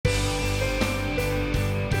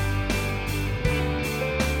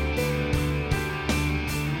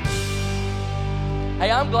Hey,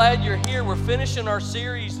 I'm glad you're here. We're finishing our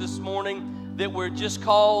series this morning that we're just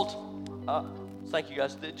called, thank you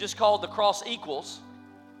guys, just called The Cross Equals.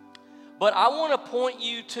 But I want to point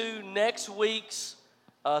you to next week's,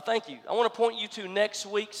 thank you. I want to point you to next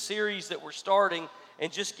week's series that we're starting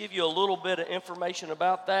and just give you a little bit of information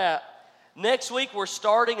about that. Next week, we're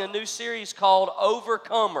starting a new series called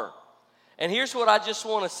Overcomer. And here's what I just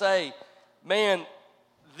want to say. Man,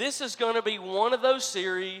 this is going to be one of those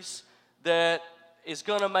series that is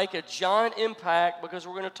going to make a giant impact because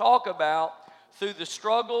we're going to talk about through the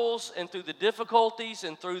struggles and through the difficulties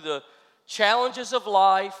and through the challenges of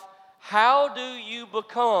life, how do you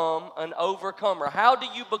become an overcomer? How do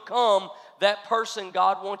you become that person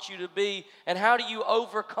God wants you to be? And how do you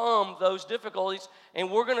overcome those difficulties?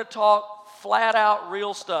 And we're going to talk flat out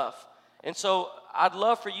real stuff. And so I'd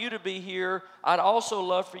love for you to be here. I'd also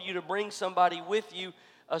love for you to bring somebody with you,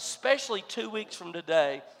 especially 2 weeks from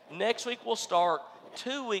today. Next week we'll start.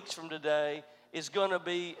 2 weeks from today is going to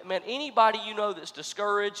be, man, anybody you know that's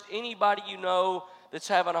discouraged, anybody you know that's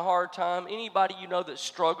having a hard time, anybody you know that's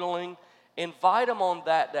struggling, invite them on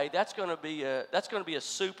that day. That's going to be a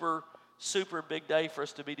super, super big day for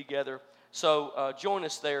us to be together. So join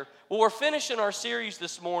us there. Well, we're finishing our series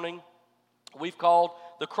this morning. We've called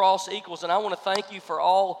The Cross Equals, and I want to thank you for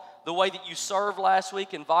all the way that you served last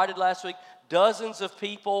week, invited last week. Dozens of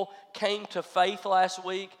people came to faith last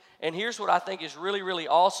week. And here's what I think is really, really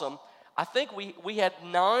awesome. I think we had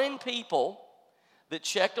 9 people that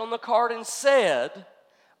checked on the card and said,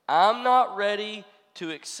 I'm not ready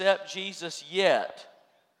to accept Jesus yet,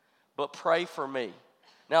 but pray for me.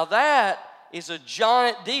 Now that is a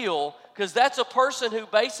giant deal because that's a person who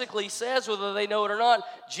basically says, whether they know it or not,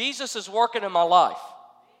 Jesus is working in my life,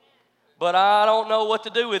 but I don't know what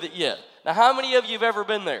to do with it yet. Now, how many of you have ever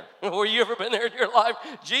been there? Or you ever been there in your life?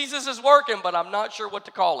 Jesus is working, but I'm not sure what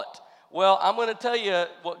to call it. Well, I'm going to tell you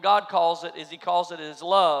what God calls it is He calls it His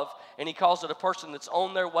love, and He calls it a person that's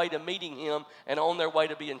on their way to meeting Him and on their way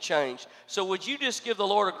to being changed. So would you just give the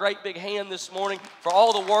Lord a great big hand this morning for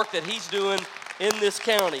all the work that He's doing in this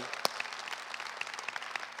county?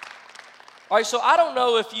 All right, so I don't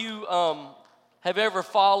know if you have ever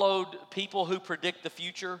followed people who predict the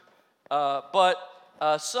future, but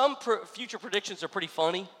some future predictions are pretty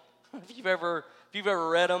funny. If you've ever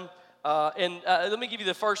read them, let me give you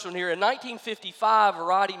the first one here. In 1955,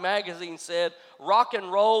 Variety magazine said rock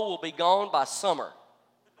and roll will be gone by summer.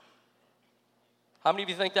 How many of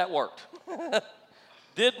you think that worked?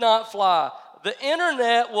 Did not fly. The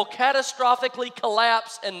internet will catastrophically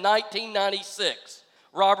collapse in 1996.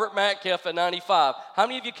 Robert Metcalf in 95. How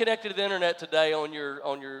many of you connected to the internet today on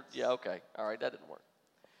your? Yeah, okay, all right, that didn't work.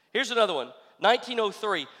 Here's another one.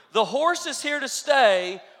 1903, the horse is here to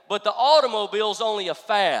stay, but the automobile's only a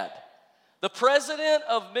fad. The president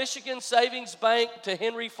of Michigan Savings Bank to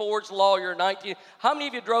Henry Ford's lawyer, how many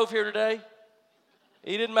of you drove here today?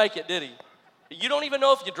 He didn't make it, did he? You don't even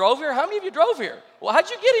know if you drove here? How many of you drove here? Well, how'd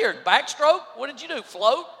you get here? Backstroke? What did you do?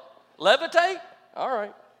 Float? Levitate? All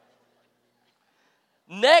right.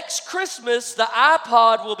 Next Christmas, the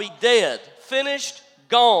iPod will be dead, finished,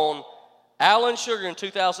 gone. Alan Sugar in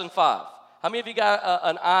 2005. How many of you got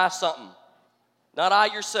an I something? Not I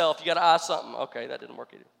yourself, you got an I something. Okay, that didn't work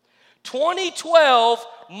either. 2012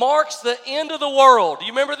 marks the end of the world. Do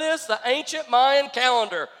you remember this? The ancient Mayan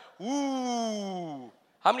calendar. Ooh.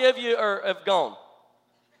 How many of you have gone?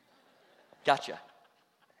 Gotcha.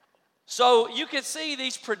 So you can see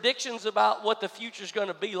these predictions about what the future is going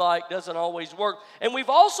to be like doesn't always work. And we've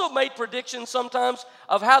also made predictions sometimes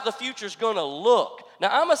of how the future is going to look. Now,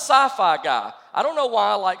 I'm a sci-fi guy. I don't know why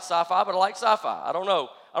I like sci-fi, but I like sci-fi. I don't know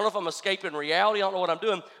if I'm escaping reality. I don't know what I'm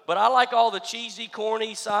doing. But I like all the cheesy,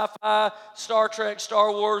 corny sci-fi, Star Trek,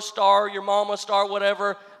 Star Wars, Star Your Mama, Star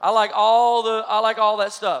whatever. I like all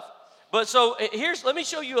that stuff. But so let me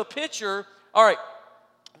show you a picture. All right.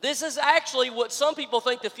 This is actually what some people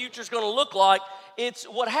think the future is going to look like. It's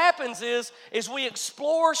what happens is we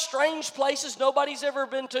explore strange places nobody's ever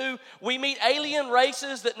been to. We meet alien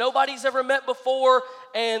races that nobody's ever met before,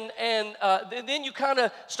 and then you kind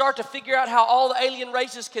of start to figure out how all the alien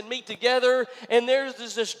races can meet together. And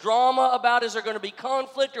there's this drama about, is there going to be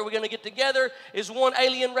conflict? Are we going to get together? Is one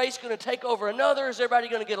alien race going to take over another? Is everybody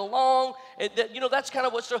going to get along? That's kind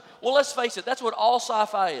of what's. Well, let's face it. That's what all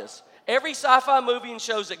sci-fi is. Every sci-fi movie and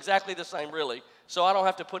show is exactly the same, really. So I don't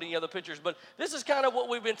have to put any other pictures. But this is kind of what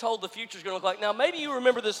we've been told the future is going to look like. Now, maybe you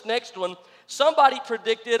remember this next one. Somebody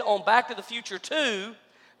predicted on Back to the Future 2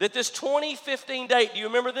 that this 2015 date, do you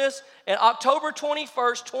remember this? And October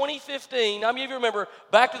 21st, 2015, how many of you remember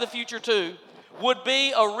Back to the Future 2, would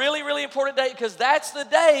be a really, really important date because that's the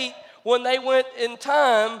date when they went in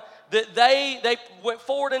time that they went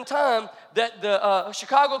forward in time that the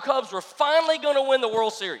Chicago Cubs were finally going to win the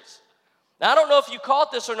World Series. Now, I don't know if you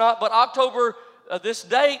caught this or not, but October, this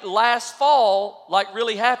date last fall, like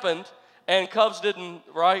really happened, and Cubs didn't,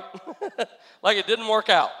 right? Like it didn't work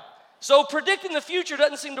out. So predicting the future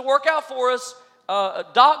doesn't seem to work out for us.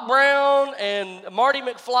 Doc Brown and Marty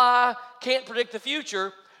McFly can't predict the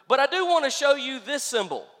future, but I do want to show you this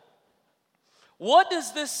symbol. What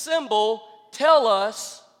does this symbol tell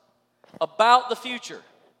us about the future?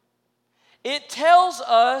 It tells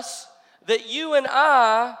us that you and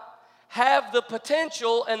I have the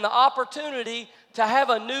potential and the opportunity to have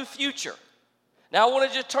a new future. Now, I want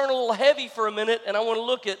to just turn a little heavy for a minute, and I want to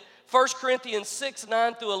look at 1 Corinthians 6,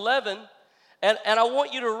 9 through 11, and I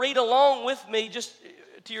want you to read along with me, just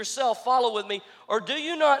to yourself, follow with me. Or do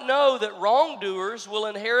you not know that wrongdoers will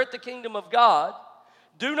inherit the kingdom of God?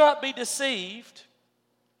 Do not be deceived.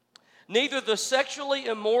 Neither the sexually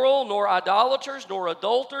immoral, nor idolaters, nor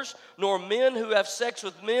adulterers, nor men who have sex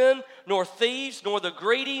with men, nor thieves, nor the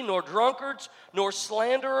greedy, nor drunkards, nor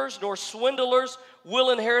slanderers, nor swindlers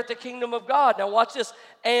will inherit the kingdom of God. Now watch this.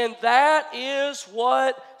 And that is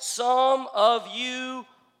what some of you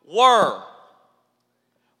were.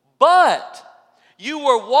 But you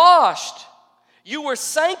were washed, you were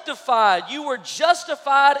sanctified, you were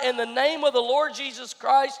justified in the name of the Lord Jesus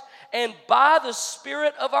Christ and by the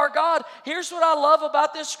Spirit of our God. Here's what I love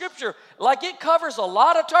about this scripture. Like, it covers a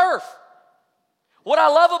lot of turf. What I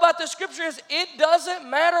love about this scripture is it doesn't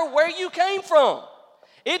matter where you came from.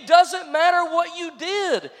 It doesn't matter what you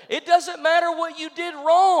did. It doesn't matter what you did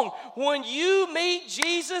wrong. When you meet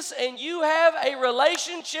Jesus and you have a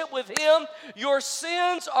relationship with Him, your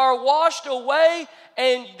sins are washed away,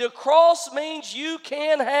 and the cross means you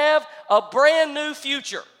can have a brand new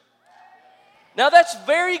future. Now, that's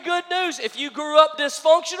very good news. If you grew up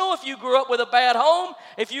dysfunctional, if you grew up with a bad home,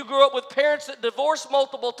 if you grew up with parents that divorced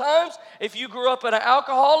multiple times, if you grew up in an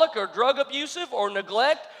alcoholic or drug abusive or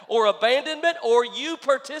neglect or abandonment, or you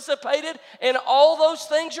participated in all those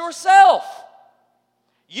things yourself,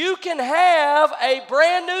 you can have a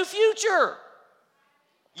brand new future.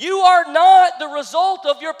 You are not the result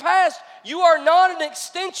of your past. You are not an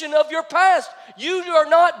extension of your past. You are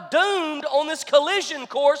not doomed on this collision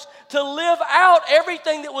course to live out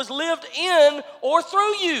everything that was lived in or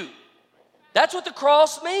through you. That's what the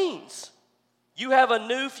cross means. You have a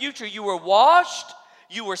new future. You were washed,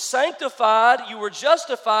 you were sanctified, you were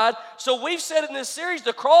justified. So we've said in this series,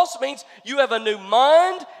 the cross means you have a new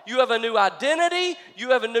mind, you have a new identity,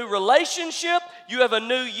 you have a new relationship, you have a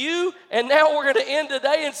new you, and now we're going to end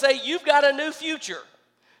today and say you've got a new future.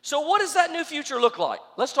 So what does that new future look like?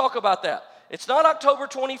 Let's talk about that. It's not October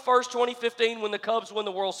 21st, 2015 when the Cubs win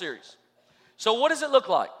the World Series. So what does it look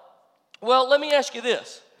like? Well, let me ask you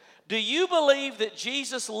this. Do you believe that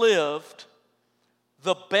Jesus lived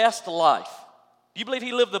the best life? Do you believe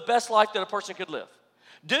He lived the best life that a person could live?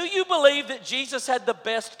 Do you believe that Jesus had the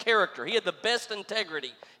best character? He had the best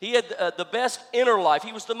integrity. He had the best inner life.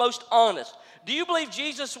 He was the most honest. Do you believe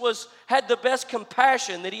Jesus had the best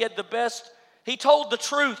compassion, that He told the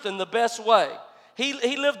truth in the best way?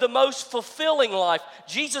 He lived the most fulfilling life.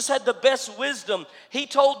 Jesus had the best wisdom. He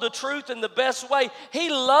told the truth in the best way. He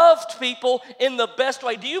loved people in the best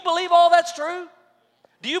way. Do you believe all that's true?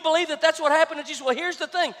 Do you believe that that's what happened to Jesus? Well, here's the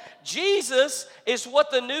thing. Jesus is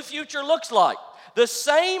what the new future looks like. The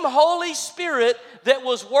same Holy Spirit that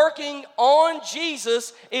was working on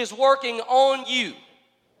Jesus is working on you.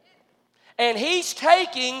 And He's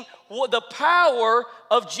taking the power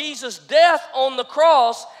of Jesus' death on the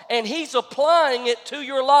cross, and He's applying it to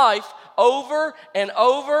your life over and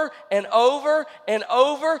over and over and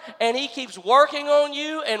over, and He keeps working on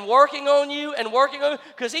you and working on you and working on you,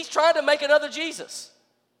 because He's trying to make another Jesus.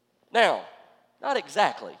 Now, not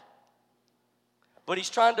exactly, but He's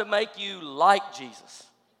trying to make you like Jesus.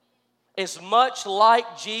 As much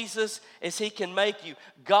like Jesus as He can make you.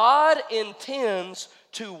 God intends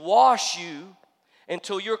to wash you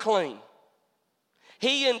until you're clean.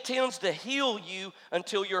 He intends to heal you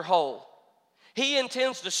until you're whole. He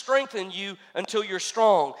intends to strengthen you until you're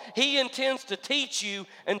strong. He intends to teach you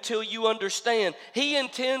until you understand. He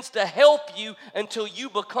intends to help you until you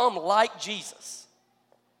become like Jesus.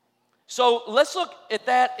 So let's look at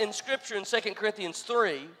that in Scripture in 2 Corinthians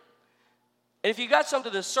 3. And if you got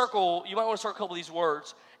something to circle, you might want to circle a couple of these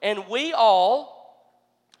words. And we all,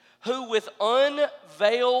 who with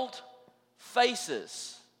unveiled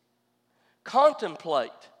faces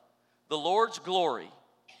contemplate the Lord's glory.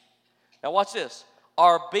 Now watch this.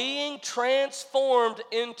 Are being transformed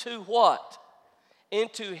into what?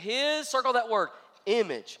 Into His, circle that word,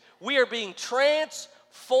 image. We are being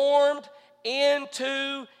transformed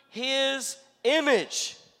into His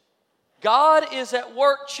image. God is at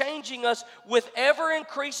work changing us with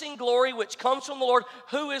ever-increasing glory, which comes from the Lord,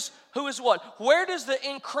 who is what? Where does the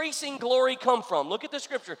increasing glory come from? Look at the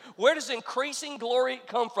scripture. Where does increasing glory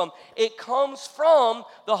come from? It comes from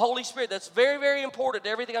the Holy Spirit. That's very, very important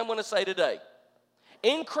to everything I'm going to say today.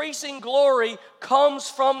 Increasing glory comes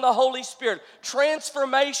from the Holy Spirit.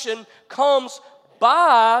 Transformation comes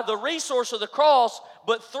by the resource of the cross,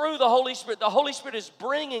 but through the Holy Spirit. The Holy Spirit is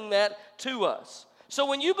bringing that to us. So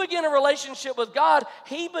when you begin a relationship with God,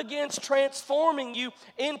 He begins transforming you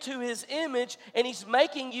into His image, and He's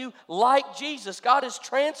making you like Jesus. God is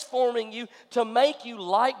transforming you to make you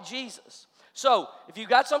like Jesus. So if you've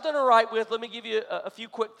got something to write with, let me give you a few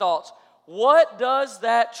quick thoughts. What does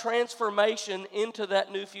that transformation into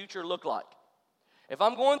that new future look like? If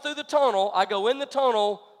I'm going through the tunnel, I go in the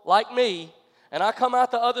tunnel like me, and I come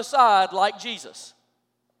out the other side like Jesus.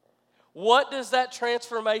 What does that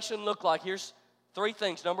transformation look like? Here's 3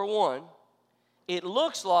 things. Number 1, it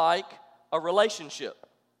looks like a relationship.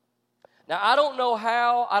 Now, I don't know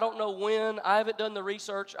how, I don't know when, I haven't done the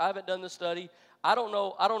research, I haven't done the study, I don't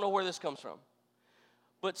know where this comes from.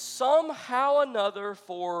 But somehow or another,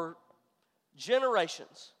 for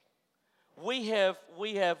generations, we have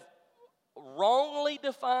wrongly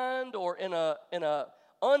defined, or in a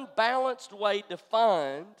unbalanced way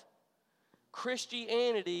defined,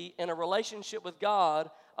 Christianity and a relationship with God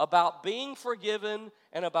about being forgiven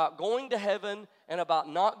and about going to heaven and about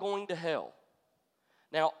not going to hell.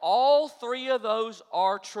 Now, all 3 of those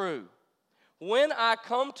are true. When I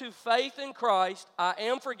come to faith in Christ, I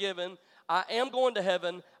am forgiven, I am going to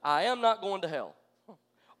heaven, I am not going to hell.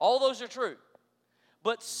 All those are true.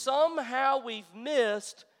 But somehow we've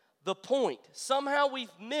missed the point. Somehow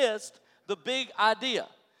we've missed the big idea.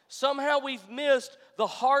 Somehow we've missed the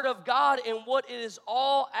heart of God and what it is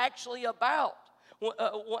all actually about.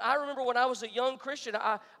 I remember when I was a young Christian,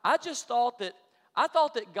 I just thought that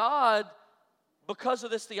God, because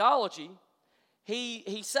of this theology,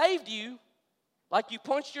 He saved you, like you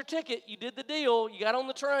punched your ticket, you did the deal, you got on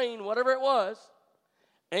the train, whatever it was,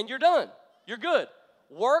 and you're done. You're good.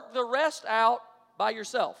 Work the rest out by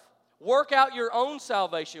yourself. Work out your own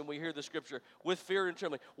salvation, we hear the scripture, with fear and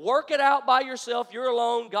trembling. Work it out by yourself. You're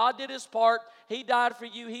alone. God did His part. He died for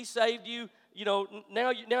you. He saved you. You know,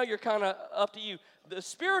 now you're kind of up to you. The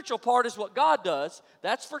spiritual part is what God does.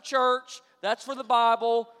 That's for church. That's for the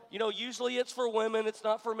Bible. You know, usually it's for women. It's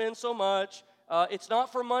not for men so much. It's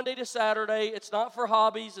not for Monday to Saturday. It's not for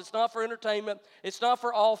hobbies. It's not for entertainment. It's not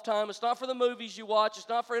for off time. It's not for the movies you watch. It's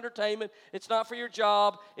not for entertainment. It's not for your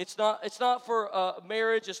job. It's not for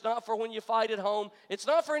marriage. It's not for when you fight at home. It's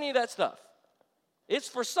not for any of that stuff. It's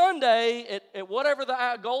for Sunday at whatever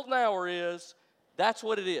the golden hour is. That's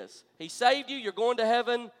what it is. He saved you. You're going to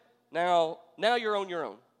heaven. Now you're on your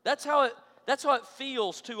own. That's how it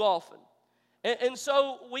feels too often. And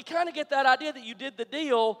so we kind of get that idea that you did the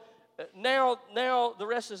deal. Now the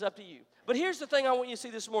rest is up to you. But here's the thing I want you to see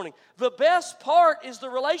this morning. The best part is the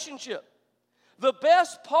relationship. The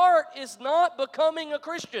best part is not becoming a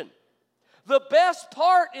Christian. The best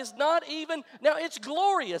part is not even, now it's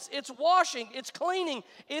glorious, it's washing, it's cleaning,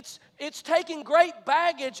 it's taking great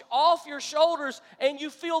baggage off your shoulders, and you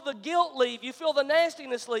feel the guilt leave, you feel the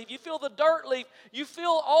nastiness leave, you feel the dirt leave, you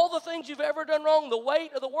feel all the things you've ever done wrong, the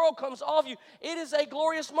weight of the world comes off you. It is a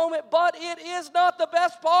glorious moment, but it is not the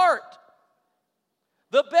best part.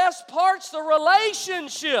 The best part's the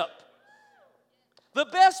relationship. The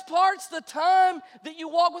best part's the time that you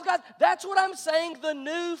walk with God. That's what I'm saying the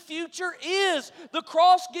new future is. The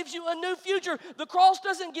cross gives you a new future. The cross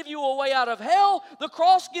doesn't give you a way out of hell. The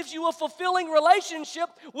cross gives you a fulfilling relationship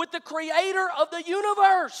with the Creator of the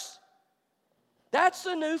universe. That's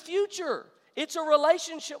the new future. It's a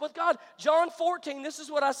relationship with God. John 14, this is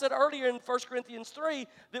what I said earlier in 1 Corinthians 3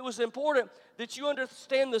 that was important, that you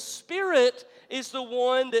understand the Spirit is the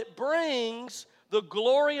one that brings the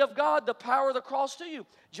glory of God, the power of the cross to you.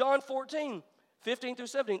 John 14, 15 through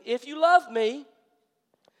 17. If you love me,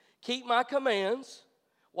 keep my commands.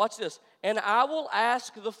 Watch this. And I will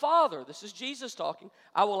ask the Father. This is Jesus talking.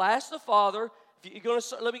 I will ask the Father. If you're going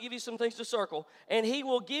to, let me give you some things to circle. And He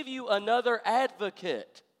will give you another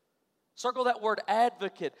advocate. Circle that word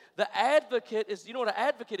advocate. The advocate is, you know what an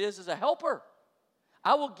advocate is a helper.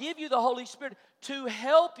 I will give you the Holy Spirit to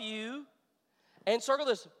help you. And circle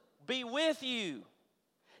this. Be with you.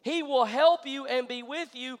 He will help you and be with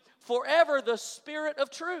you forever, the Spirit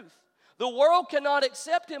of truth. The world cannot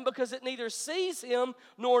accept Him because it neither sees Him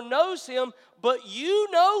nor knows Him, but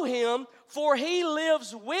you know Him, for He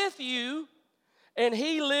lives with you And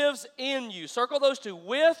He lives in you. Circle those two,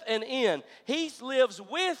 with and in. He lives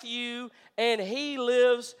with you and He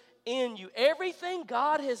lives in you. Everything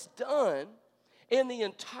God has done in the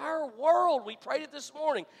entire world, we prayed it this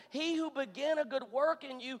morning. He who began a good work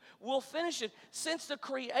in you will finish it. Since the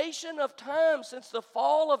creation of time, since the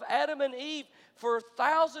fall of Adam and Eve, for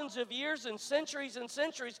thousands of years and centuries,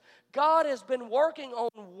 God has been working on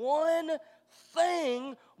one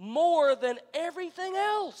thing more than everything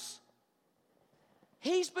else.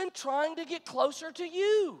 He's been trying to get closer to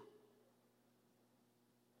you.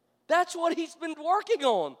 That's what He's been working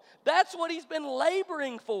on. That's what He's been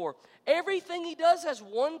laboring for. Everything He does has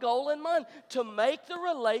one goal in mind: to make the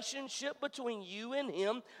relationship between you and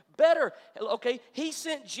Him better. Okay, He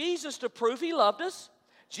sent Jesus to prove He loved us.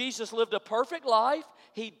 Jesus lived a perfect life.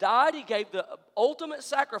 He died. He gave the ultimate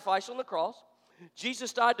sacrifice on the cross.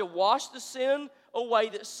 Jesus died to wash the sin away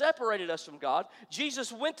that separated us from God.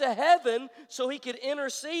 Jesus went to heaven so He could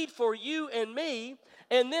intercede for you and me.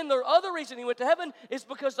 And then the other reason He went to heaven is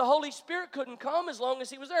because the Holy Spirit couldn't come as long as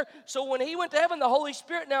He was there. So when He went to heaven, the Holy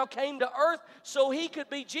Spirit now came to earth so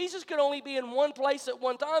Jesus could only be in one place at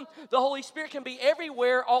one time. The Holy Spirit can be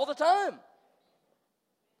everywhere all the time.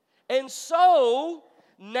 And so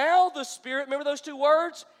now the Spirit, remember those two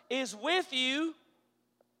words, is with you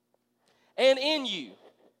and in you.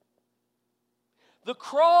 The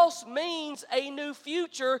cross means a new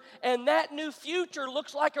future, and that new future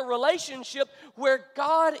looks like a relationship where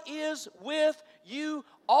God is with you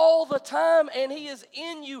all the time, and He is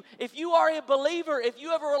in you. If you are a believer, if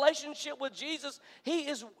you have a relationship with Jesus, He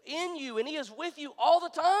is in you, and He is with you all the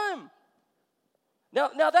time.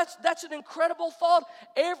 Now that's an incredible thought.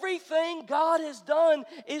 Everything God has done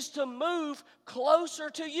is to move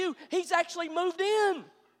closer to you. He's actually moved in.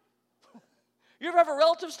 You ever have a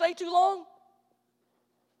relative stay too long?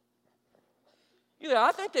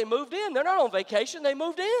 I think they moved in. They're not on vacation. They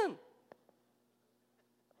moved in.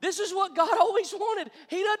 This is what God always wanted.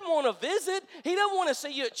 He doesn't want to visit. He doesn't want to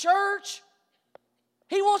see you at church.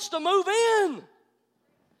 He wants to move in.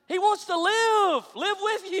 He wants to live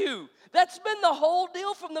with you. That's been the whole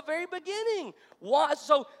deal from the very beginning. Why?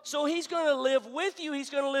 So He's going to live with you. He's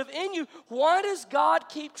going to live in you. Why does God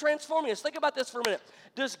keep transforming us? Think about this for a minute.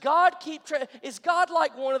 Is God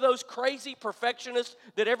like one of those crazy perfectionists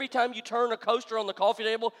that every time you turn a coaster on the coffee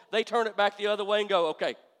table, they turn it back the other way and go,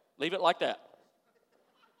 okay, leave it like that?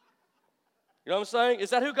 You know what I'm saying? Is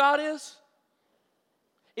that who God is?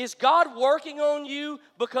 Is God working on you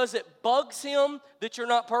because it bugs Him that you're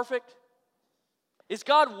not perfect? Is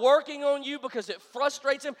God working on you because it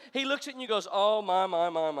frustrates Him? He looks at you and goes, oh,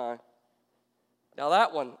 my. Now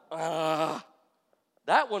that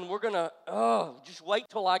one we're going to, just wait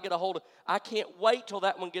till I get a hold of. I can't wait till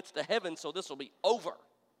that one gets to heaven so this will be over.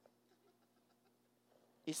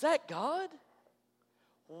 Is that God?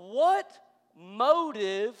 What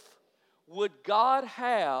motive would God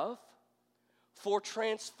have for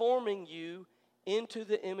transforming you into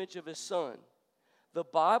the image of His Son? The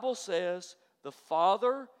Bible says the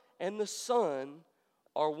Father and the Son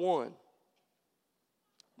are one.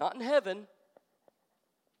 Not in heaven,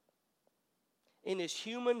 in His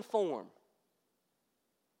human form.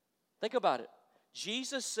 Think about it.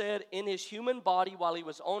 Jesus said in His human body while He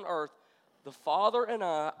was on earth, the Father and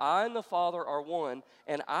I and the Father are one,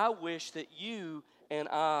 and I wish that you and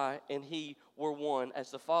I and He were one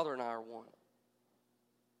as the Father and I are one.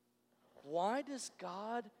 Why does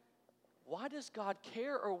God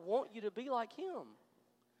care or want you to be like Him?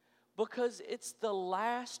 Because it's the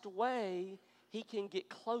last way He can get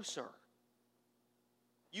closer.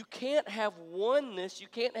 You can't have oneness, you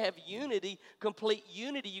can't have unity, complete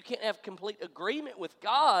unity, you can't have complete agreement with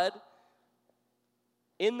God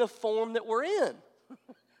in the form that we're in.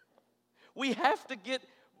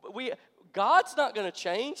 God's not going to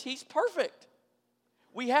change, He's perfect.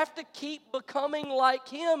 We have to keep becoming like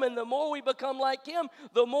Him, and the more we become like Him,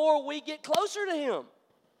 the more we get closer to Him.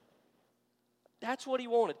 That's what He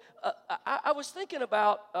wanted. I was thinking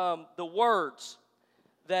about the words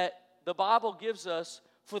that the Bible gives us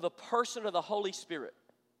for the person of the Holy Spirit,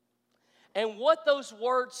 and what those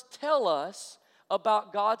words tell us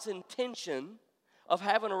about God's intention of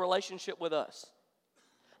having a relationship with us.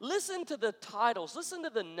 Listen to the titles, listen to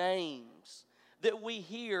the names that we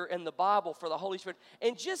hear in the Bible for the Holy Spirit,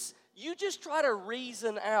 and you just try to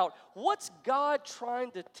reason out, what's God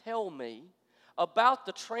trying to tell me about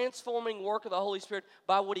the transforming work of the Holy Spirit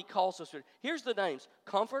by what He calls the Spirit? Here's the names: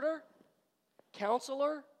 Comforter,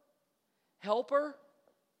 Counselor, Helper,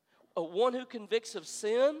 one who convicts of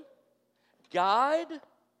sin, Guide,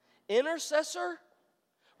 Intercessor,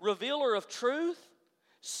 Revealer of truth,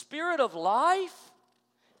 Spirit of life,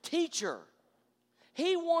 Teacher.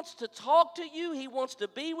 He wants to talk to you. He wants to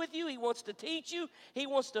be with you. He wants to teach you. He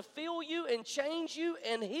wants to fill you and change you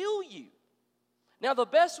and heal you. Now, the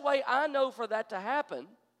best way I know for that to happen,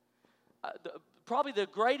 probably the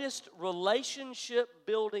greatest relationship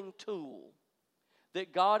building tool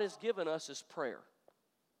that God has given us is prayer.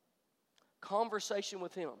 Conversation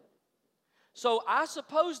with Him. So I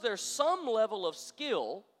suppose there's some level of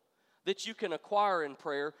skill that you can acquire in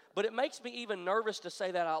prayer, but it makes me even nervous to say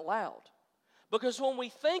that out loud. Because when we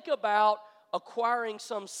think about acquiring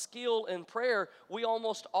some skill in prayer, we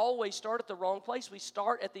almost always start at the wrong place. We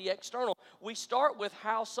start at the external. We start with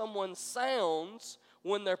how someone sounds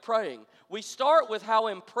when they're praying. We start with how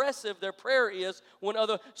impressive their prayer is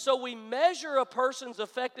so we measure a person's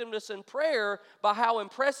effectiveness in prayer by how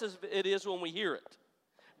impressive it is when we hear it.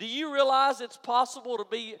 Do you realize it's possible to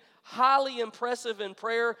be highly impressive in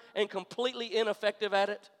prayer and completely ineffective at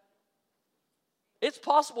it? It's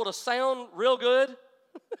possible to sound real good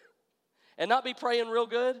and not be praying real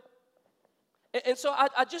good. And so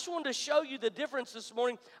I just wanted to show you the difference this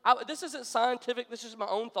morning. This isn't scientific. This is my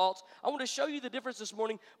own thoughts. I want to show you the difference this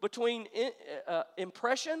morning between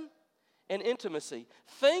impression and intimacy.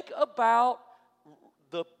 Think about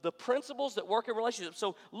the principles that work in relationships.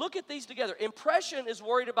 So look at these together. Impression is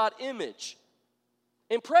worried about image.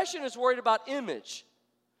 Impression is worried about image.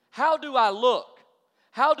 How do I look?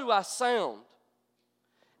 How do I sound?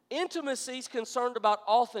 Intimacy is concerned about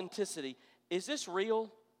authenticity. Is this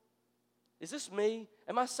real? Is this me?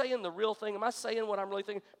 Am I saying the real thing? Am I saying what I'm really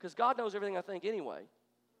thinking? Because God knows everything I think anyway.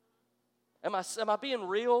 Am I being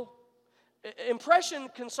real? Impression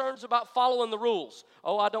concerns about following the rules.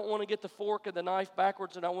 Oh, I don't want to get the fork and the knife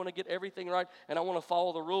backwards, and I want to get everything right, and I want to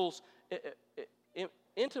follow the rules.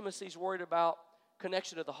 Intimacy is worried about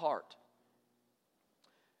connection to the heart.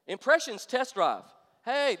 Impression's test drive.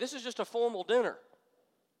 Hey, this is just a formal dinner.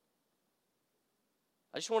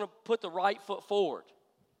 I just want to put the right foot forward.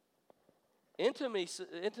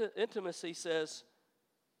 Intimacy says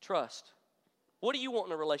trust. What do you want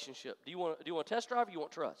in a relationship? Do you want a test drive or you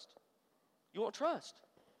want trust? You want trust.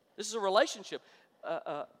 This is a relationship.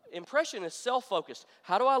 Impression is self-focused.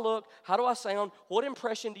 How do I look? How do I sound? What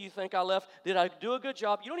impression do you think I left? Did I do a good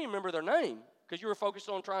job? You don't even remember their name because you were focused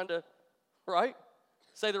on trying to, right?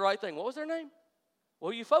 Say the right thing. What was their name? What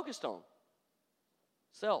were you focused on?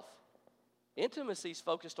 Self. Intimacy is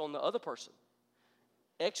focused on the other person.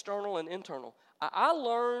 External and internal. I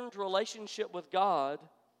learned relationship with God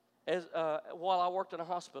while I worked in a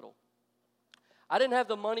hospital. I didn't have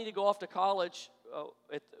the money to go off to college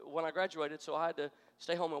when I graduated, so I had to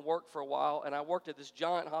stay home and work for a while, and I worked at this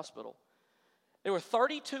giant hospital. There were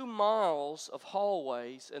 32 miles of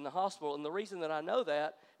hallways in the hospital, and the reason that I know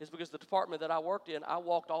that is because the department that I worked in, I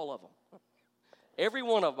walked all of them. Every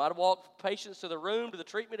one of them. I'd walk patients to the room, to the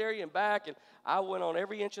treatment area, and back, and I went on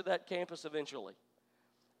every inch of that campus eventually.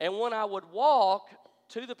 And when I would walk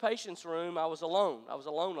to the patient's room, I was alone. I was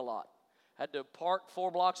alone a lot. Had to park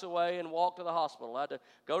 4 blocks away and walk to the hospital. I had to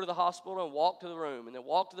go to the hospital and walk to the room, and then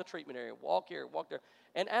walk to the treatment area, walk here, walk there.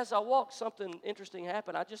 And as I walked, something interesting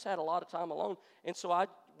happened. I just had a lot of time alone, and so I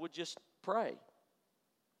would just pray.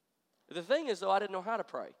 The thing is, though, I didn't know how to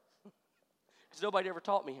pray because nobody ever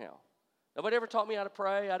taught me how. Nobody ever taught me how to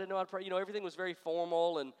pray. I didn't know how to pray. Everything was very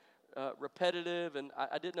formal and repetitive, and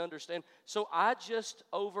I didn't understand. So I just,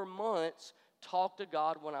 over months, talked to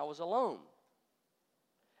God when I was alone.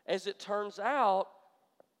 As it turns out,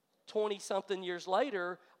 20-something years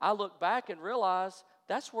later, I look back and realize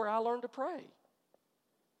that's where I learned to pray.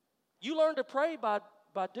 You learn to pray by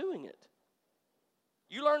doing it.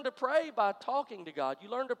 You learn to pray by talking to God. You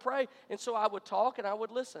learn to pray. And so I would talk and I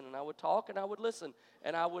would listen, and I would talk and I would listen.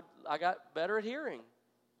 And I got better at hearing.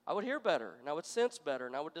 I would hear better, and I would sense better,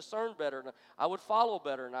 and I would discern better, and I would follow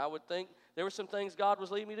better, and I would think there were some things God was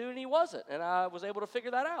leading me to do, and He wasn't. And I was able to figure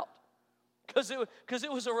that out. Because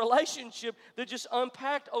it was a relationship that just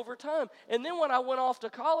unpacked over time. And then when I went off to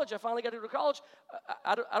college, I finally got to go to college.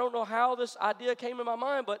 I don't know how this idea came in my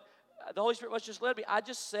mind, but the Holy Spirit must just led me. I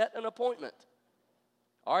just set an appointment.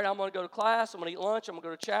 All right, I'm going to go to class. I'm going to eat lunch. I'm going to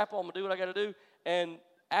go to chapel. I'm going to do what I got to do. And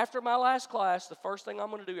after my last class, the first thing I'm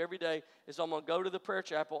going to do every day is I'm going to go to the prayer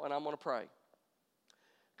chapel and I'm going to pray.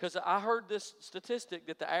 Because I heard this statistic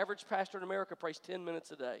that the average pastor in America prays 10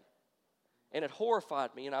 minutes a day. And it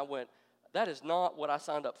horrified me, and I went, that is not what I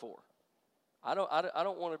signed up for. I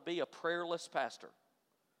don't want to be a prayerless pastor.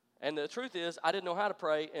 And the truth is, I didn't know how to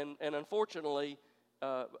pray, and unfortunately,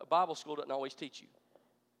 Bible school doesn't always teach you.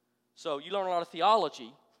 So you learn a lot of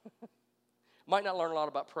theology, might not learn a lot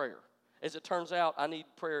about prayer. As it turns out, I need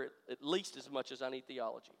prayer at least as much as I need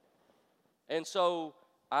theology. And so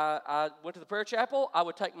I went to the prayer chapel. I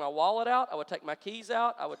would take my wallet out. I would take my keys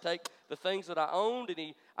out. I would take the things that I owned. And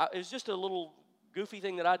it was just a little goofy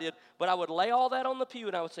thing that I did. But I would lay all that on the pew,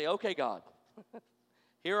 and I would say, okay, God,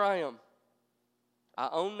 here I am. I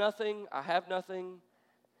own nothing. I have nothing.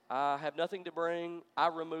 I have nothing to bring. I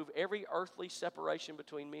remove every earthly separation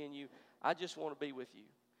between me and you. I just want to be with you.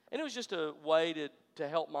 And it was just a way to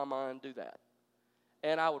help my mind do that.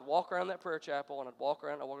 And I would walk around that prayer chapel, and I'd walk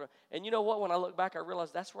around. And you know what? When I look back, I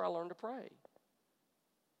realized that's where I learned to pray.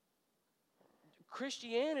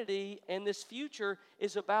 Christianity and this future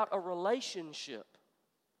is about a relationship.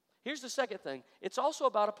 Here's the second thing. It's also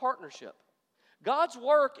about a partnership. God's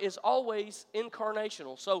work is always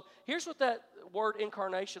incarnational. So here's what that word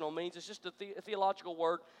incarnational means. It's just a theological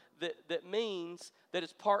word that means that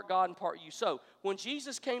it's part God and part you. So when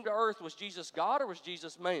Jesus came to earth, was Jesus God or was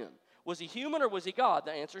Jesus man? Was he human or was he God?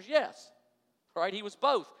 The answer is yes. Right? He was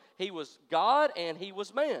both. He was God and he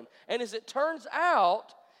was man. And as it turns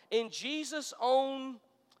out, in Jesus' own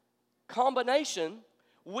combination,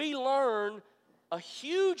 we learn a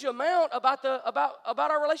huge amount about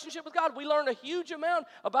our relationship with God. We learn a huge amount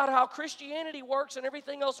about how Christianity works and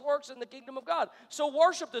everything else works in the kingdom of God. So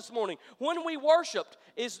worship this morning. When we worshiped,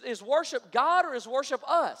 is worship God or is worship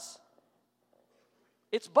us?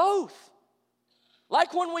 It's both.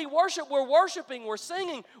 Like when we worship, we're worshiping, we're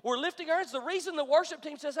singing, we're lifting our hands. The reason the worship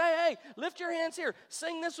team says, hey, lift your hands here,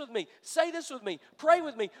 sing this with me, say this with me, pray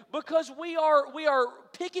with me, because we are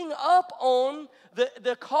picking up on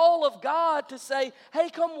the call of God to say, hey,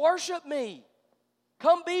 come worship me.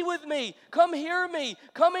 Come be with me. Come hear me.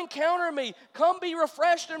 Come encounter me. Come be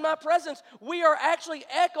refreshed in my presence. We are actually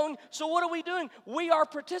echoing. So what are we doing? We are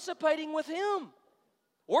participating with Him.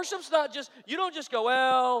 Worship's not just, you don't just go,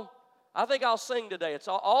 well, I think I'll sing today. It's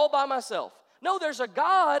all by myself. No, there's a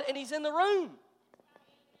God, and He's in the room.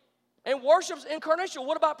 And worship's incarnational.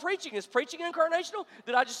 What about preaching? Is preaching incarnational?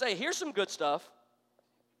 Did I just say, here's some good stuff?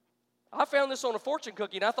 I found this on a fortune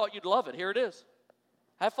cookie, and I thought you'd love it. Here it is.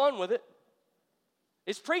 Have fun with it.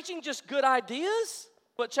 Is preaching just good ideas?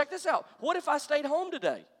 But check this out. What if I stayed home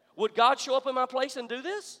today? Would God show up in my place and do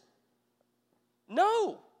this?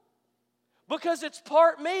 No. Because it's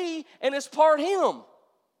part me, and it's part Him.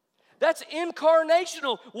 That's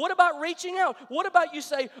incarnational. What about reaching out? What about you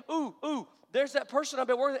say, ooh, there's that person I've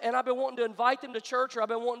been working with, and I've been wanting to invite them to church, or I've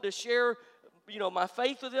been wanting to share, my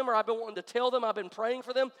faith with them, or I've been wanting to tell them, I've been praying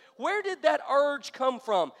for them. Where did that urge come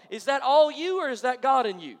from? Is that all you, or is that God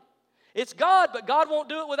in you? It's God, but God won't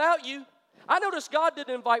do it without you. I noticed God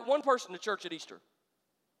didn't invite one person to church at Easter.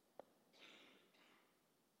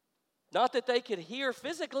 Not that they could hear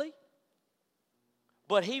physically,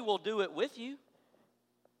 but He will do it with you.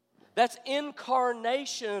 That's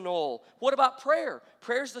incarnational. What about prayer?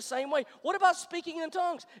 Prayer's the same way. What about speaking in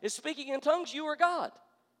tongues? Is speaking in tongues you or God?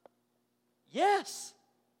 Yes.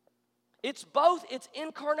 It's both. It's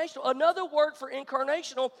incarnational. Another word for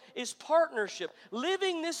incarnational is partnership.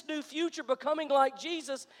 Living this new future, becoming like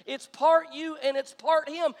Jesus, it's part you and it's part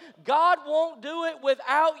Him. God won't do it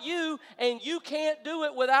without you, and you can't do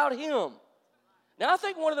it without Him. Now, I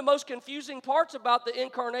think one of the most confusing parts about the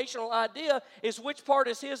incarnational idea is which part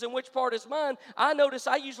is His and which part is mine. I notice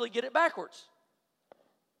I usually get it backwards.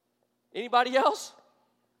 Anybody else?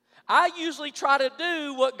 I usually try to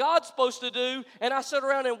do what God's supposed to do, and I sit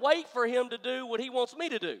around and wait for Him to do what He wants me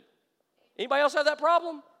to do. Anybody else have that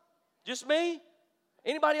problem? Just me?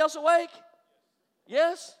 Anybody else awake?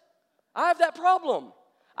 Yes? I have that problem.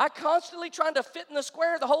 I constantly trying to fit in the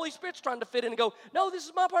square. The Holy Spirit's trying to fit in and go, no, this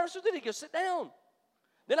is my part. So then He goes, sit down.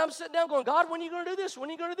 Then I'm sitting down going, God, when are you going to do this? When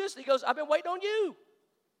are you going to do this? And He goes, I've been waiting on you.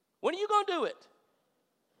 When are you going to do it?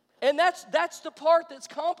 And that's the part that's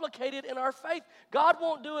complicated in our faith. God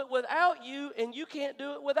won't do it without you, and you can't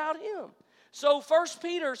do it without Him. So 2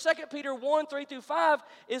 Peter 1, 3 through 5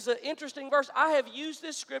 is an interesting verse. I have used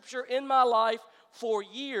this scripture in my life for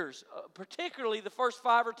years, particularly the first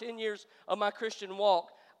 5 or 10 years of my Christian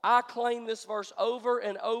walk. I claim this verse over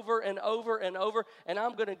and over and over and over, and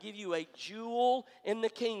I'm going to give you a jewel in the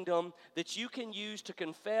kingdom that you can use to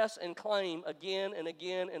confess and claim again and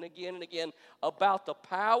again and again and again about the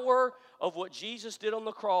power of what Jesus did on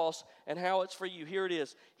the cross and how it's for you. Here it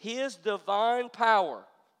is. His divine power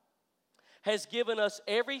has given us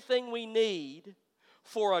everything we need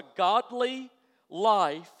for a godly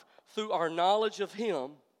life through our knowledge of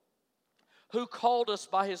Him who called us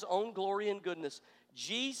by His own glory and goodness.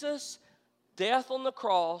 Jesus' death on the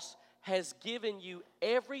cross has given you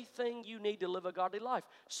everything you need to live a godly life.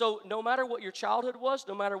 So no matter what your childhood was,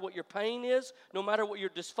 no matter what your pain is, no matter what your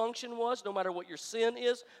dysfunction was, no matter what your sin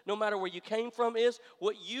is, no matter where you came from is,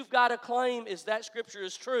 what you've got to claim is that Scripture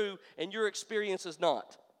is true and your experience is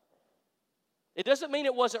not. It doesn't mean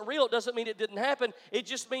it wasn't real. It doesn't mean it didn't happen. It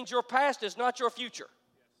just means your past is not your future.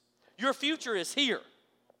 Your future is here.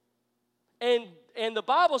 And the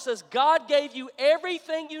Bible says God gave you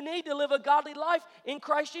everything you need to live a godly life in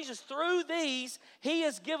Christ Jesus. Through these, He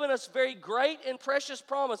has given us very great and precious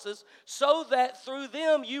promises so that through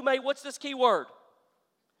them you may, what's this key word?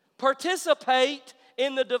 Participate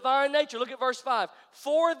in the divine nature. Look at verse 5.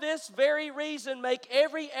 For this very reason, make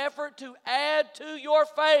every effort to add to your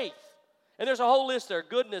faith. And there's a whole list there,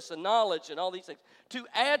 goodness and knowledge and all these things. To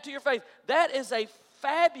add to your faith. That is a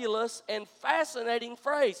fabulous and fascinating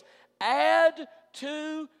phrase. Add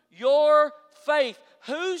to your faith.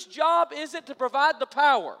 Whose job is it to provide the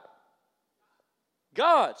power?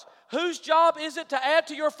 God's. Whose job is it to add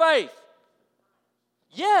to your faith?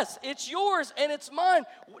 Yes, it's yours and it's mine.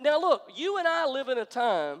 Now look, you and I live in a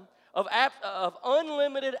time of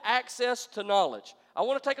unlimited access to knowledge. I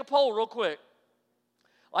want to take a poll real quick.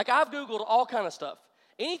 Like I've Googled all kind of stuff.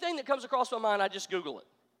 Anything that comes across my mind, I just Google it.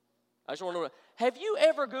 I just want to know. Have you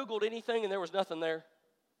ever Googled anything and there was nothing there?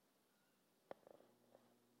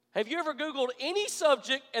 Have you ever Googled any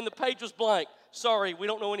subject and the page was blank? Sorry, we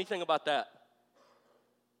don't know anything about that.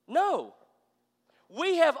 No.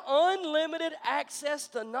 We have unlimited access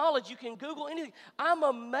to knowledge. You can Google anything. I'm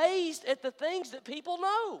amazed at the things that people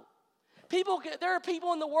know. There are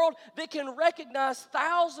people in the world that can recognize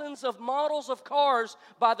thousands of models of cars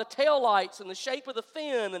by the taillights and the shape of the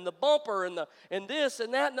fin and the bumper and this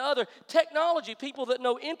and that and the other. Technology, people that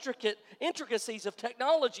know intricacies of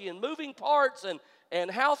technology and moving parts and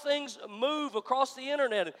how things move across the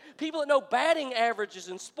internet. And people that know batting averages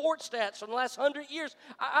and sports stats from the last 100 years.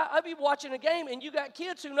 I'd be watching a game, and you got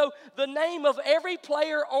kids who know the name of every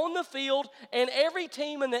player on the field and every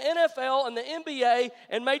team in the NFL and the NBA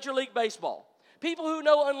and Major League Baseball. People who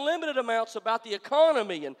know unlimited amounts about the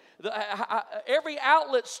economy and every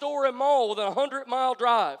outlet, store, and mall within a 100-mile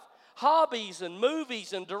drive. Hobbies and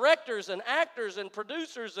movies and directors and actors and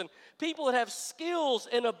producers and people that have skills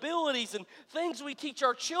and abilities and things we teach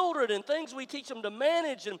our children and things we teach them to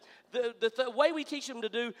manage and the way we teach them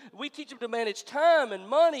to manage time and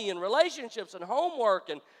money and relationships and homework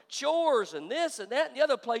and chores and this and that and the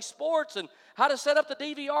other, play sports and how to set up the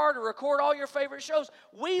DVR to record all your favorite shows.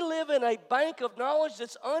 We live in a bank of knowledge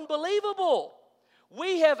that's unbelievable.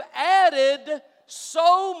 We have added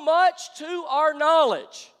so much to our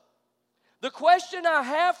knowledge. The question I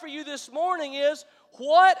have for you this morning is,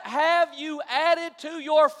 what have you added to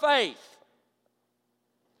your faith?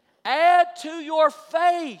 Add to your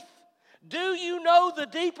faith. Do you know the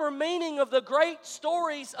deeper meaning of the great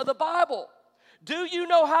stories of the Bible? Do you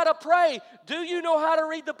know how to pray? Do you know how to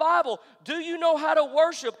read the Bible? Do you know how to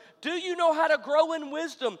worship? Do you know how to grow in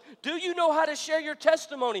wisdom? Do you know how to share your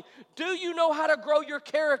testimony? Do you know how to grow your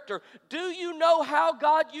character? Do you know how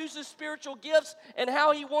God uses spiritual gifts and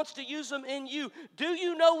how He wants to use them in you? Do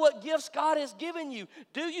you know what gifts God has given you?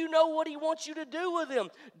 Do you know what He wants you to do with them?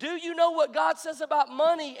 Do you know what God says about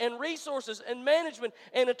money and resources and management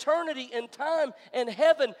and eternity and time and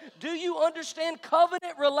heaven? Do you understand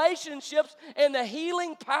covenant relationships and the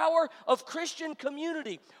healing power of Christian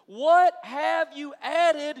community? What have you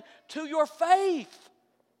added to your faith?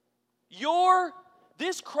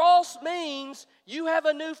 This cross means you have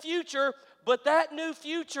a new future, but that new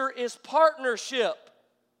future is partnership.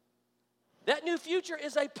 That new future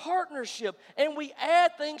is a partnership, and we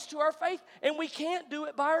add things to our faith, and we can't do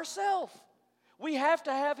it by ourselves. We have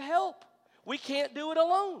to have help. We can't do it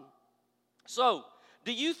alone. So,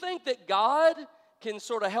 do you think that God can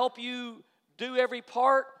sort of help you do every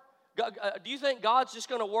part? Do you think God's just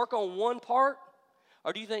going to work on one part?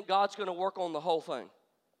 Or do you think God's going to work on the whole thing?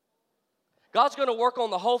 God's going to work on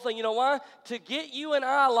the whole thing. You know why? To get you and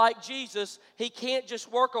I like Jesus, He can't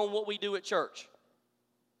just work on what we do at church.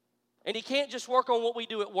 And He can't just work on what we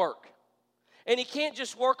do at work. And He can't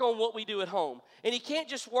just work on what we do at home. And He can't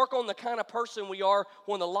just work on the kind of person we are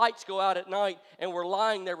when the lights go out at night and we're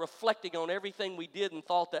lying there reflecting on everything we did and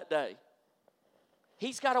thought that day.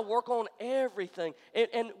 He's got to work on everything.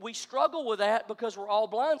 And we struggle with that because we're all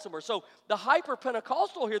blind somewhere. So the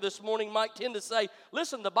hyper-Pentecostal here this morning might tend to say,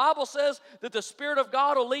 listen, the Bible says that the Spirit of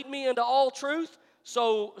God will lead me into all truth.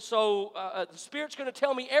 So the Spirit's going to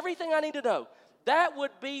tell me everything I need to know. That would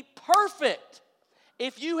be perfect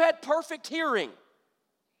if you had perfect hearing.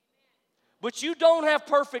 But you don't have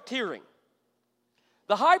perfect hearing.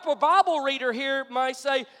 The hyper Bible reader here might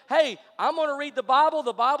say, hey, I'm going to read the Bible.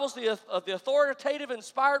 The Bible's the authoritative,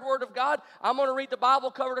 inspired Word of God. I'm going to read the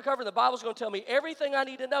Bible cover to cover. The Bible's going to tell me everything I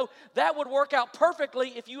need to know. That would work out perfectly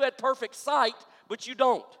if you had perfect sight, but you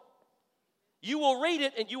don't. You will read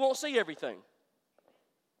it and you won't see everything.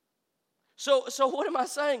 So what am I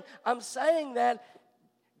saying? I'm saying that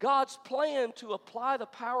God's plan to apply the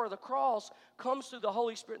power of the cross comes through the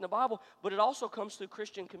Holy Spirit in the Bible, but it also comes through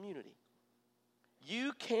Christian community.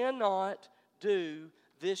 You cannot do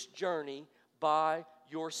this journey by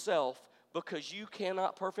yourself because you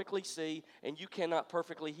cannot perfectly see and you cannot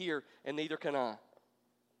perfectly hear, and neither can I.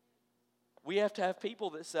 We have to have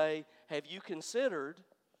people that say, have you considered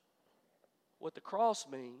what the cross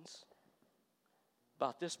means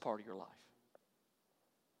about this part of your life?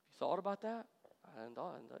 Have you thought about that? I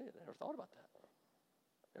never thought about that.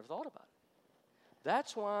 Never thought about it.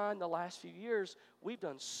 That's why in the last few years, we've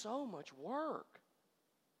done so much work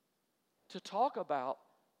to talk about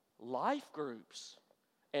life groups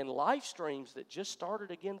and life streams that just started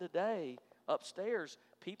again today upstairs.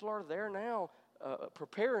 People are there now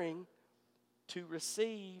preparing to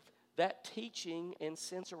receive that teaching and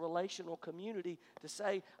sense of relational community to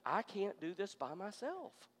say, I can't do this by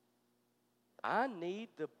myself. I need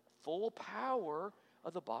the full power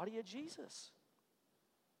of the body of Jesus.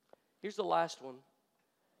 Here's the last one.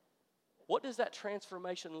 What does that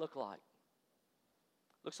transformation look like?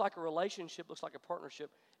 Looks like a relationship, looks like a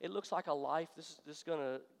partnership. It looks like a life. This is going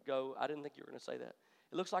to go, I didn't think you were going to say that.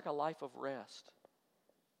 It looks like a life of rest.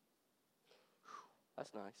 Whew,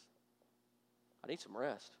 that's nice. I need some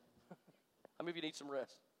rest. How many of you need some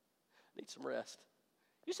rest? Need some rest.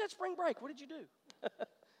 You said spring break. What did you do?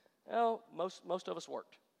 Well, most of us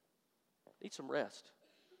worked. Need some rest.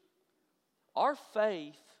 Our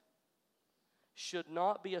faith should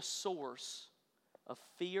not be a source of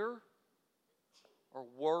fear or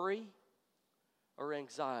worry or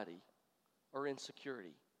anxiety or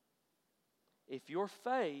insecurity. If your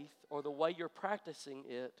faith or the way you're practicing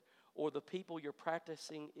it or the people you're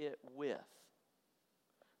practicing it with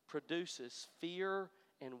produces fear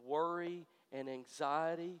and worry and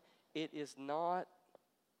anxiety, it is not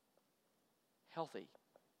healthy.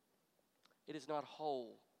 It is not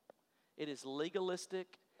whole. It is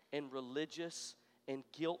legalistic and religious and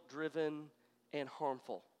guilt-driven and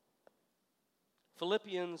harmful.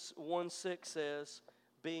 Philippians 1:6 says,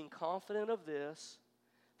 being confident of this,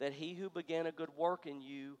 that he who began a good work in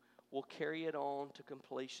you will carry it on to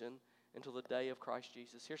completion until the day of Christ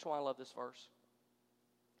Jesus. Here's why I love this verse.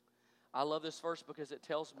 I love this verse because it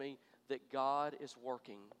tells me that God is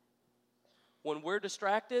working. When we're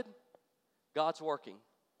distracted, God's working.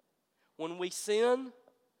 When we sin,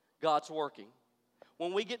 God's working.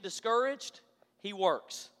 When we get discouraged, He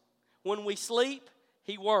works. When we sleep,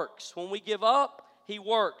 He works. When we give up, He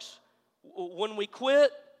works. When we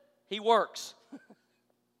quit, He works.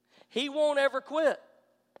 He won't ever quit.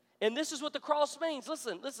 And this is what the cross means.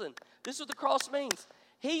 Listen. This is what the cross means.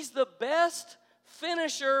 He's the best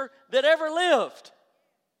finisher that ever lived.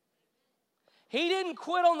 He didn't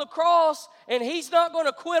quit on the cross, and He's not going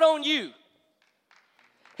to quit on you.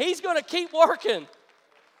 He's going to keep working.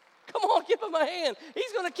 Come on, give Him a hand.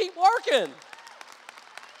 He's going to keep working.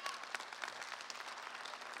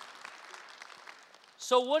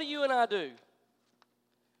 So what do you and I do?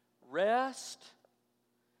 Rest.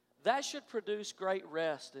 That should produce great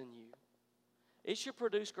rest in you. It should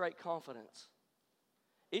produce great confidence.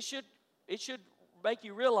 It should make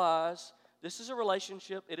you realize this is a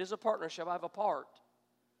relationship. It is a partnership. I have a part.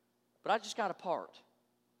 But I just got a part.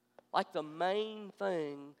 Like the main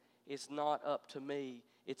thing is not up to me.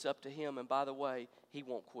 It's up to Him. And by the way, He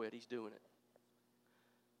won't quit. He's doing it.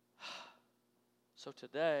 So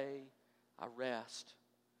today, I rest.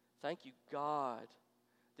 Thank you, God,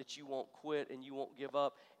 that you won't quit and you won't give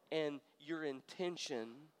up. And your intention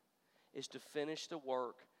is to finish the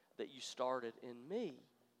work that you started in me.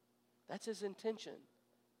 That's His intention.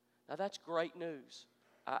 Now, that's great news.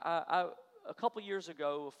 A couple years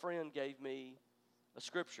ago, a friend gave me a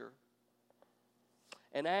scripture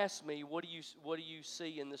and asked me, what do you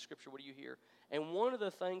see in this scripture? What do you hear? And one of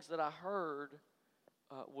the things that I heard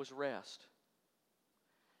was rest.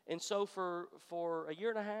 And so for a year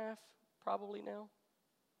and a half, probably now,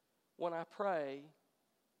 when I pray,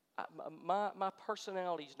 my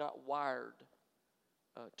personality is not wired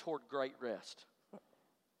toward great rest.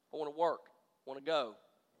 I want to work, want to go,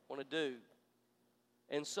 want to do.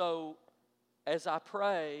 And so as I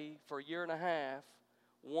pray for a year and a half,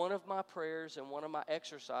 one of my prayers and one of my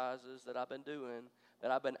exercises that I've been doing,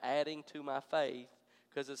 that I've been adding to my faith,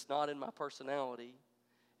 because it's not in my personality,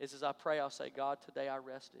 is as I pray, I'll say, God, today I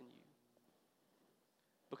rest in you.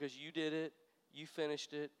 because you did it, you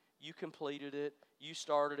finished it, you completed it, you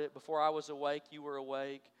started it. Before I was awake, you were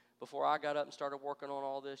awake. Before I got up and started working on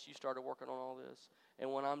all this, you started working on all this.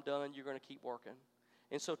 And when I'm done, you're going to keep working.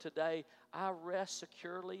 And so today, I rest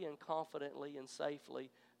securely and confidently and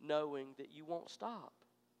safely knowing that you won't stop.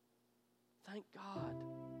 Thank God.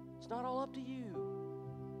 It's not all up to you.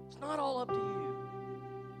 It's not all up to you.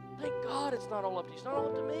 Thank God it's not all up to you. It's not all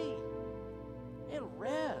up to me. And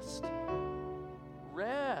rest.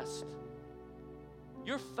 Rest.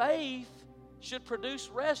 Your faith should produce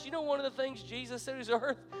rest. You know, one of the things Jesus said to his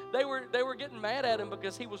earth, they were getting mad at him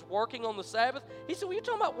because he was working on the Sabbath. He said, "What are you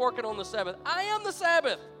talking about working on the Sabbath? I am the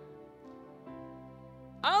Sabbath.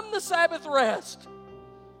 I'm the Sabbath rest."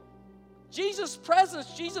 Jesus'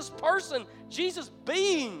 presence, Jesus' person, Jesus'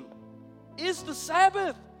 being is the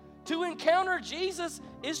Sabbath. To encounter Jesus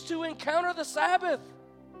is to encounter the Sabbath.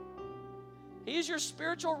 He is your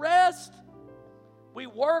spiritual rest. We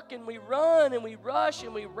work and we run and we rush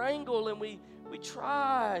and we wrangle and we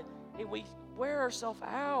try and we wear ourselves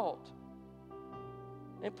out.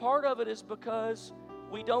 And part of it is because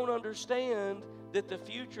we don't understand that the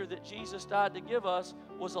future that Jesus died to give us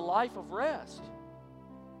was a life of rest.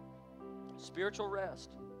 Spiritual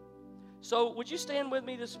rest. So would you stand with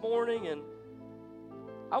me this morning? And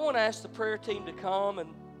I want to ask the prayer team to come,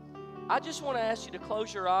 and I just want to ask you to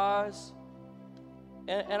close your eyes,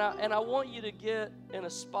 and I want you to get in a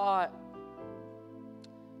spot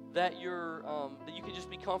that that you can just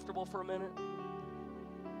be comfortable for a minute.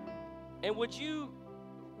 And would you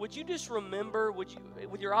just remember, with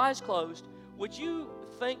your eyes closed, would you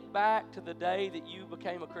think back to the day that you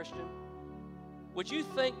became a Christian? Would you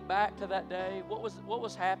think back to that day? What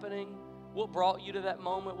was happening? What brought you to that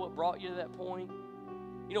moment? What brought you to that point?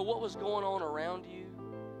 You know, what was going on around you?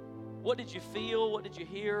 What did you feel? What did you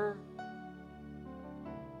hear?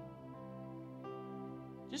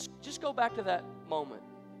 Just go back to that moment.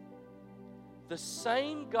 The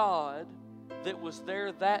same God that was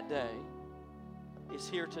there that day is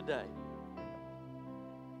here today.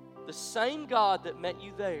 The same God that met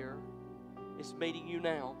you there is meeting you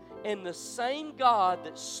now. And the same God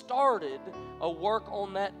that started a work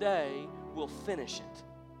on that day will finish it.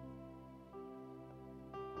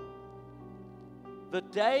 The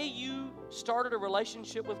day you started a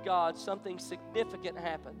relationship with God, something significant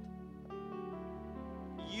happened.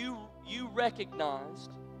 You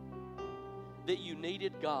recognized that you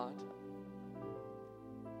needed God.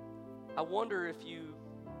 I wonder if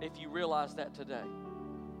you realize that today.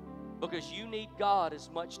 Because you need God as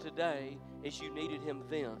much today as you needed Him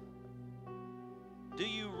then. Do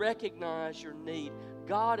you recognize your need?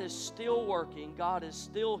 God is still working. God is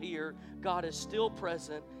still here. God is still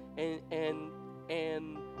present.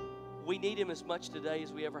 And we need Him as much today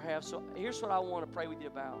as we ever have. So here's what I want to pray with you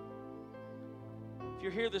about. If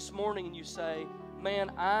you're here this morning and you say,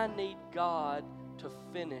 "Man, I need God to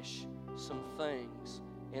finish some things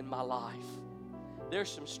in my life. There's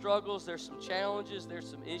some struggles, there's some challenges, there's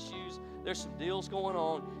some issues, there's some deals going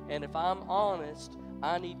on. And if I'm honest,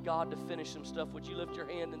 I need God to finish some stuff." Would you lift your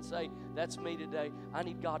hand and say, "That's me today. I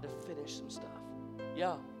need God to finish some stuff."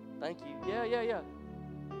 Yeah, thank you. Yeah.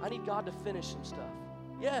 I need God to finish some stuff.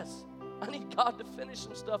 Yes, I need God to finish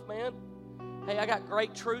some stuff, man. Hey, I got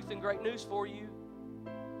great truth and great news for you.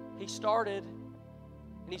 He started,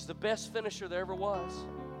 and He's the best finisher there ever was.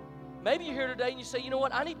 Maybe you're here today and you say, "You know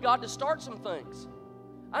what? I need God to start some things.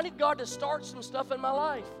 I need God to start some stuff in my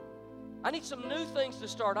life. I need some new things to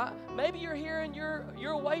start." Maybe you're here and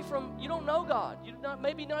you're away from, you don't know God. You're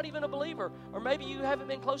maybe not even a believer. Or maybe you haven't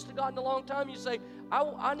been close to God in a long time. You say,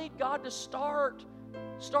 I need God to start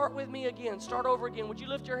with me again. Start over again. Would you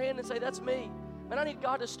lift your hand and say, "That's me. Man, I need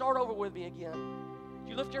God to start over with me again." Did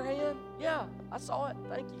you lift your hand? Yeah, I saw it.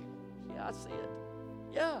 Thank you. Yeah, I see it.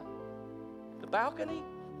 Yeah. The balcony?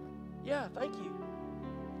 Yeah, thank you.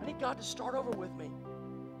 I need God to start over with me.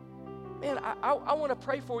 Man, I want to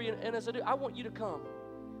pray for you, and as I do, I want you to come.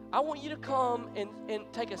 I want you to come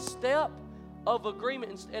and take a step of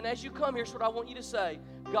agreement. And as you come, here's what I want you to say.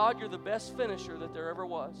 "God, you're the best finisher that there ever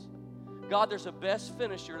was. God, there's a best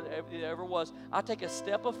finisher that ever was. I take a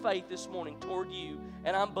step of faith this morning toward you,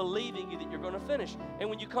 and I'm believing you that you're going to finish." And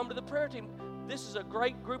when you come to the prayer team, this is a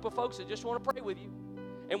great group of folks that just want to pray with you.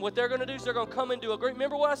 And what they're going to do is they're going to come into agreement.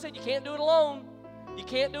 Remember what I said? You can't do it alone. You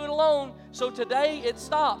can't do it alone. So today it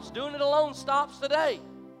stops. Doing it alone stops today.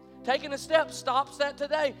 Taking a step stops that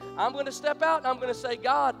today. I'm going to step out and I'm going to say,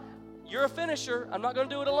 "God, you're a finisher. I'm not going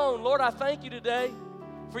to do it alone. Lord, I thank you today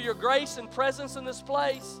for your grace and presence in this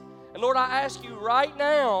place. And Lord, I ask you right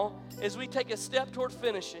now, as we take a step toward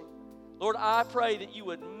finishing, Lord, I pray that you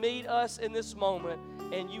would meet us in this moment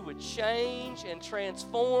and you would change and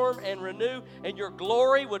transform and renew, and your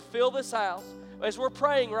glory would fill this house. As we're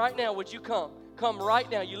praying right now, would you come? Come right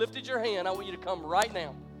now. You lifted your hand. I want you to come right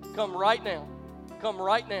now. Come right now. Come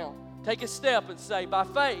right now. Take a step and say, by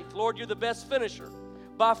faith, Lord, you're the best finisher.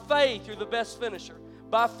 By faith, you're the best finisher.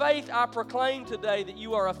 By faith, I proclaim today that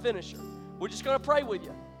you are a finisher. We're just going to pray with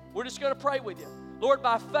you. We're just going to pray with you. Lord,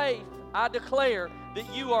 by faith, I declare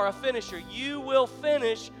that you are a finisher. You will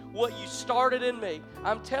finish what you started in me.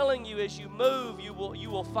 I'm telling you, as you move, you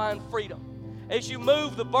will find freedom. As you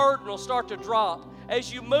move, the burden will start to drop.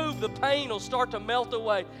 As you move, the pain will start to melt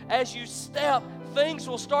away. As you step, things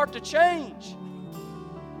will start to change.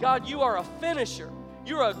 God, you are a finisher.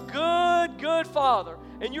 You're a good, good Father,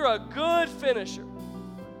 and you're a good finisher.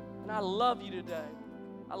 And I love you today.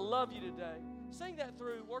 I love you today. Sing that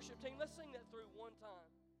through, worship team. Let's sing that through one time.